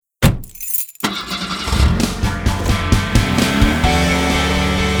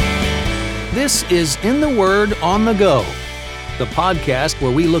This is In the Word on the Go, the podcast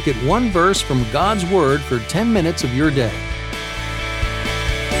where we look at one verse from God's Word for 10 minutes of your day.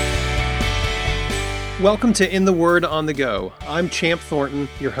 Welcome to In the Word on the Go. I'm Champ Thornton,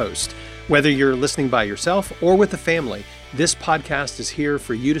 your host. Whether you're listening by yourself or with a family, this podcast is here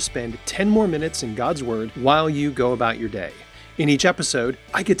for you to spend 10 more minutes in God's Word while you go about your day. In each episode,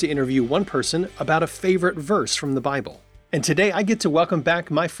 I get to interview one person about a favorite verse from the Bible. And today I get to welcome back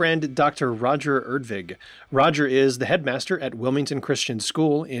my friend, Dr. Roger Erdvig. Roger is the headmaster at Wilmington Christian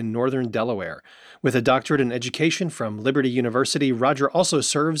School in northern Delaware. With a doctorate in education from Liberty University, Roger also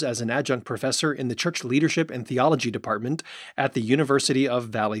serves as an adjunct professor in the Church Leadership and Theology Department at the University of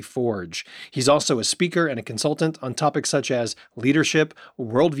Valley Forge. He's also a speaker and a consultant on topics such as leadership,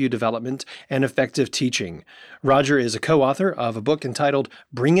 worldview development, and effective teaching. Roger is a co-author of a book entitled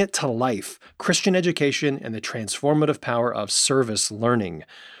Bring It to Life: Christian Education and the Transformative Power of Service Learning.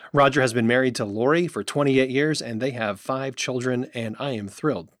 Roger has been married to Lori for 28 years, and they have 5 children, and I am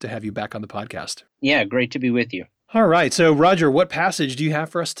thrilled to have you back on the podcast. Yeah, great to be with you. All right. So, Roger, what passage do you have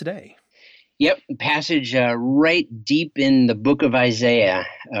for us today? Yep, passage right deep in the book of Isaiah,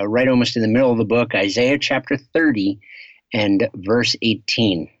 right almost in the middle of the book, Isaiah chapter 30 and verse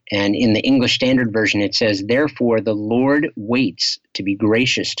 18. And in the English Standard Version, it says, "Therefore the Lord waits to be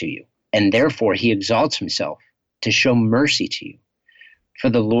gracious to you, and therefore he exalts himself to show mercy to you. For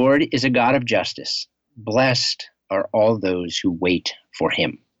the Lord is a God of justice. Blessed are all those who wait for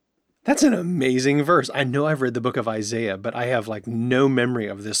him." That's an amazing verse. I know I've read the book of Isaiah, but I have no memory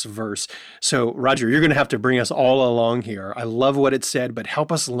of this verse. So, Roger, you're going to have to bring us all along here. I love what it said, but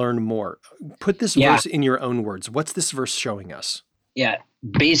help us learn more. Put this verse in your own words. What's this verse showing us? Yeah,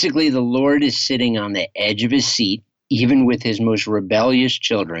 basically the Lord is sitting on the edge of his seat, even with his most rebellious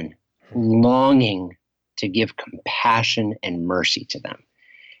children, longing to give compassion and mercy to them.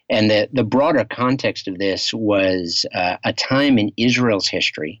 And the broader context of this was a time in Israel's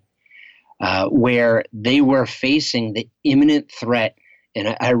history where they were facing the imminent threat.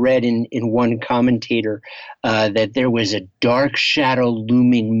 And I read in one commentator that there was a dark shadow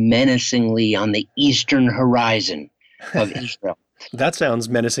looming menacingly on the eastern horizon of Israel. That sounds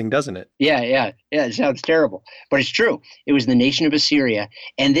menacing, doesn't it? Yeah, it sounds terrible. But it's true. It was the nation of Assyria,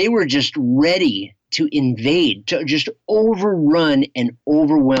 and they were just ready to invade, to just overrun and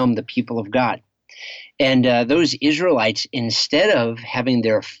overwhelm the people of God. And those Israelites, instead of having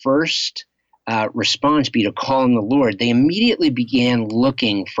their first response be to call on the Lord, they immediately began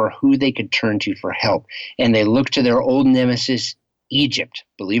looking for who they could turn to for help. And they looked to their old nemesis, Egypt.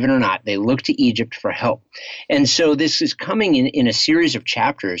 Believe it or not, they looked to Egypt for help. And so this is coming in a series of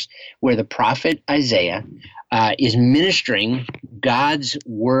chapters where the prophet Isaiah is ministering God's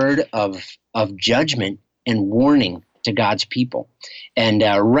word of judgment and warning to God's people. And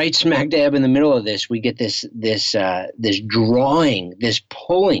right smack dab in the middle of this, we get this drawing, this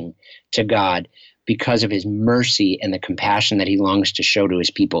pulling to God because of his mercy and the compassion that he longs to show to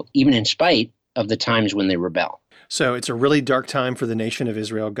his people, even in spite of the times when they rebel. So it's a really dark time for the nation of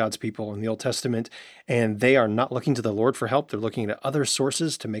Israel, God's people in the Old Testament, and they are not looking to the Lord for help. They're looking at other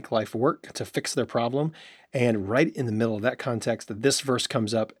sources to make life work, to fix their problem. And right in the middle of that context, this verse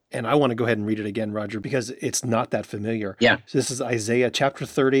comes up, and I want to go ahead and read it again, Roger, because it's not that familiar. Yeah. So this is Isaiah chapter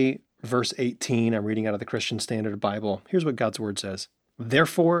 30, verse 18. I'm reading out of the Christian Standard Bible. Here's what God's word says.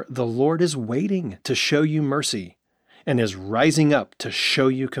 "Therefore, the Lord is waiting to show you mercy and is rising up to show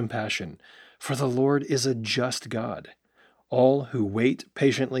you compassion. For the Lord is a just God. All who wait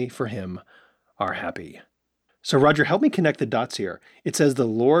patiently for him are happy." So, Roger, help me connect the dots here. It says the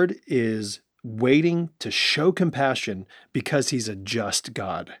Lord is waiting to show compassion because he's a just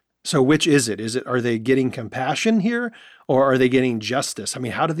God. So which is it? Are they getting compassion here, or are they getting justice? I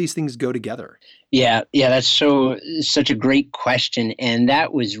mean, how do these things go together? Yeah, that's such a great question. And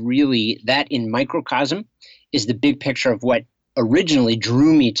that was really, that in microcosm is the big picture of what originally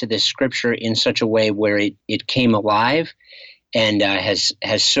drew me to this scripture in such a way where it came alive and has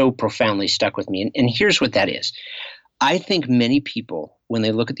so profoundly stuck with me. And here's what that is. I think many people, when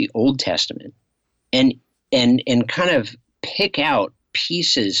they look at the Old Testament and kind of pick out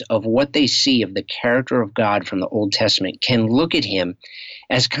pieces of what they see of the character of God from the Old Testament, can look at him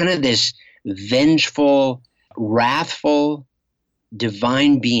as kind of this vengeful, wrathful,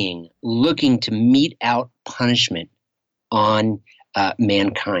 divine being looking to mete out punishment on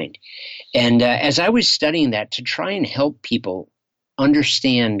mankind. And as I was studying that to try and help people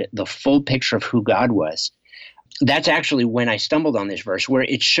understand the full picture of who God was, that's actually when I stumbled on this verse where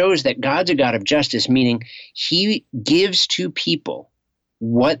it shows that God's a God of justice, meaning he gives to people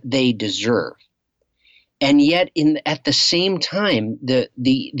what they deserve. And yet, at the same time,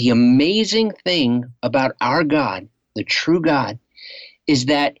 the amazing thing about our God, the true God, is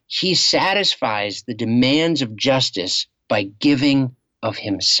that he satisfies the demands of justice by giving of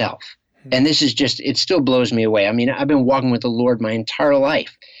himself. And this is just, it still blows me away. I mean, I've been walking with the Lord my entire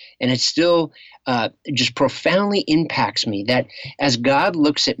life, and it still just profoundly impacts me that as God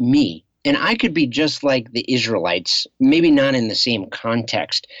looks at me, and I could be just like the Israelites, maybe not in the same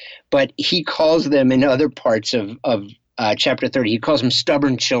context, but he calls them in other parts of chapter 30, he calls them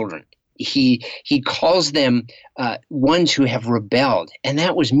stubborn children. He calls them ones who have rebelled, and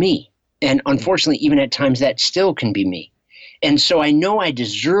that was me. And unfortunately, even at times, that still can be me. And so I know I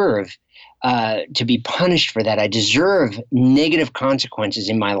deserve to be punished for that. I deserve negative consequences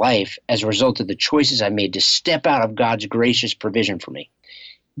in my life as a result of the choices I made to step out of God's gracious provision for me.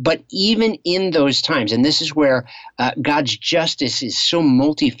 But even in those times, and this is where God's justice is so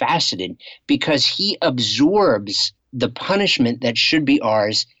multifaceted, because he absorbs the punishment that should be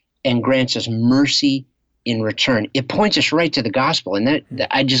ours and grants us mercy in return. It points us right to the gospel. And that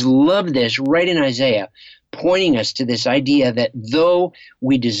I just love this right in Isaiah, pointing us to this idea that though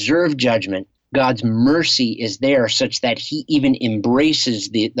we deserve judgment, God's mercy is there such that he even embraces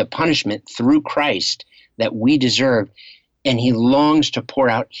the punishment through Christ that we deserve. And he longs to pour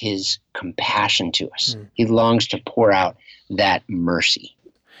out his compassion to us. He longs to pour out that mercy.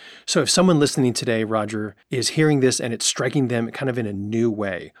 So if someone listening today, Roger, is hearing this and it's striking them kind of in a new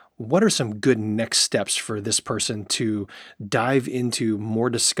way, what are some good next steps for this person to dive into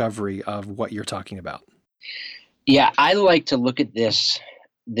more discovery of what you're talking about? Yeah, I like to look at this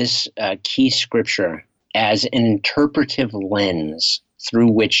key scripture as an interpretive lens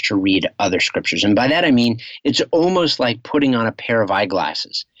through which to read other scriptures. And by that I mean it's almost like putting on a pair of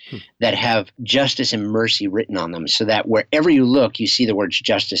eyeglasses that have justice and mercy written on them, so that wherever you look, you see the words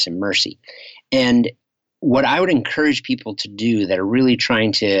justice and mercy. And what I would encourage people to do that are really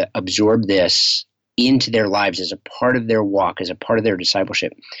trying to absorb this into their lives as a part of their walk, as a part of their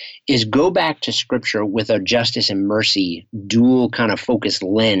discipleship, is go back to scripture with a justice and mercy dual kind of focused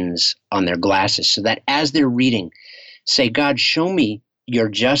lens on their glasses, so that as they're reading, say, God, show me your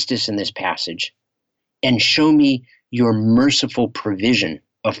justice in this passage, and show me your merciful provision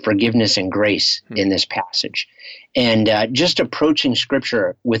of forgiveness and grace in this passage. And just approaching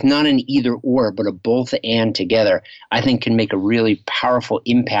scripture with not an either or, but a both and together, I think can make a really powerful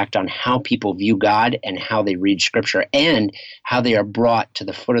impact on how people view God and how they read scripture and how they are brought to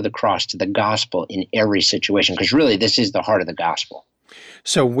the foot of the cross, to the gospel in every situation. Because really, this is the heart of the gospel.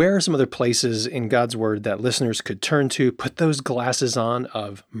 So where are some other places in God's word that listeners could turn to, put those glasses on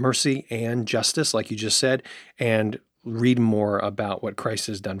of mercy and justice, like you just said, and read more about what Christ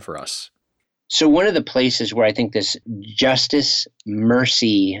has done for us? So one of the places where I think this justice,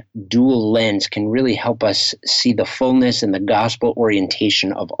 mercy, dual lens can really help us see the fullness and the gospel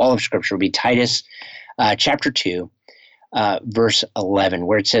orientation of all of Scripture would be Titus chapter 2, verse 11,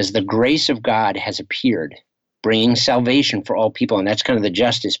 where it says, "The grace of God has appeared, bringing salvation for all people," and that's kind of the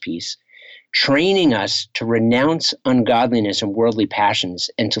justice piece, "training us to renounce ungodliness and worldly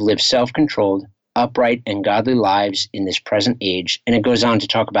passions and to live self-controlled, upright, and godly lives in this present age." And it goes on to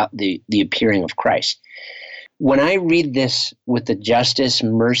talk about the appearing of Christ. When I read this with the justice,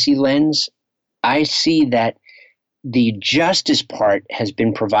 mercy lens, I see that the justice part has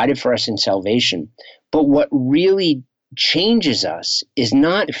been provided for us in salvation, but what really changes us is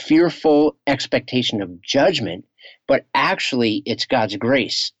not fearful expectation of judgment, but actually it's God's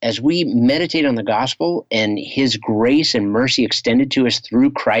grace. As we meditate on the gospel and his grace and mercy extended to us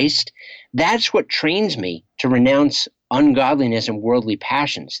through Christ, that's what trains me to renounce ungodliness and worldly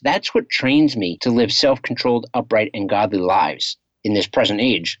passions. That's what trains me to live self-controlled, upright, and godly lives in this present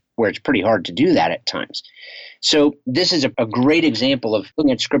age, where it's pretty hard to do that at times. So this is a great example of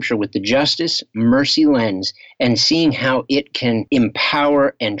looking at Scripture with the justice, mercy lens and seeing how it can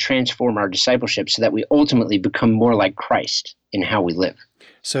empower and transform our discipleship so that we ultimately become more like Christ in how we live.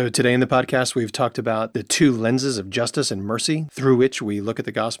 So today in the podcast, we've talked about the two lenses of justice and mercy through which we look at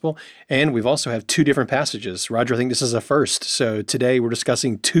the gospel. And we've also have two different passages. Roger, I think this is a first. So today we're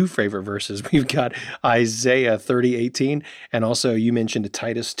discussing two favorite verses. We've got Isaiah 30:18, and also you mentioned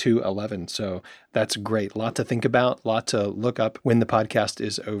Titus 2:11. So that's great. A lot to think about, a lot to look up when the podcast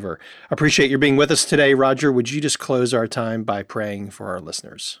is over. Appreciate your being with us today, Roger. Would you just close our time by praying for our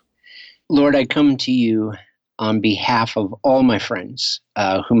listeners? Lord, I come to you on behalf of all my friends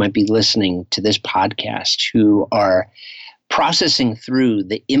who might be listening to this podcast, who are processing through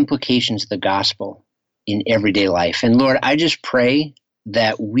the implications of the gospel in everyday life. And Lord, I just pray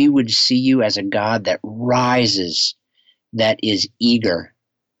that we would see you as a God that rises, that is eager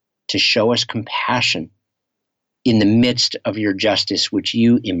to show us compassion in the midst of your justice, which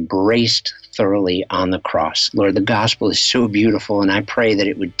you embraced thoroughly on the cross. Lord, the gospel is so beautiful, and I pray that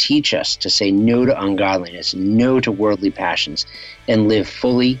it would teach us to say no to ungodliness, no to worldly passions, and live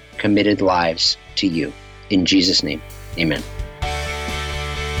fully committed lives to you. In Jesus' name, amen.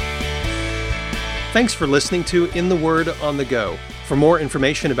 Thanks for listening to In the Word on the Go. For more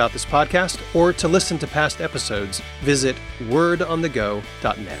information about this podcast or to listen to past episodes, visit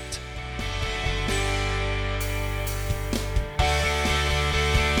wordonthego.net.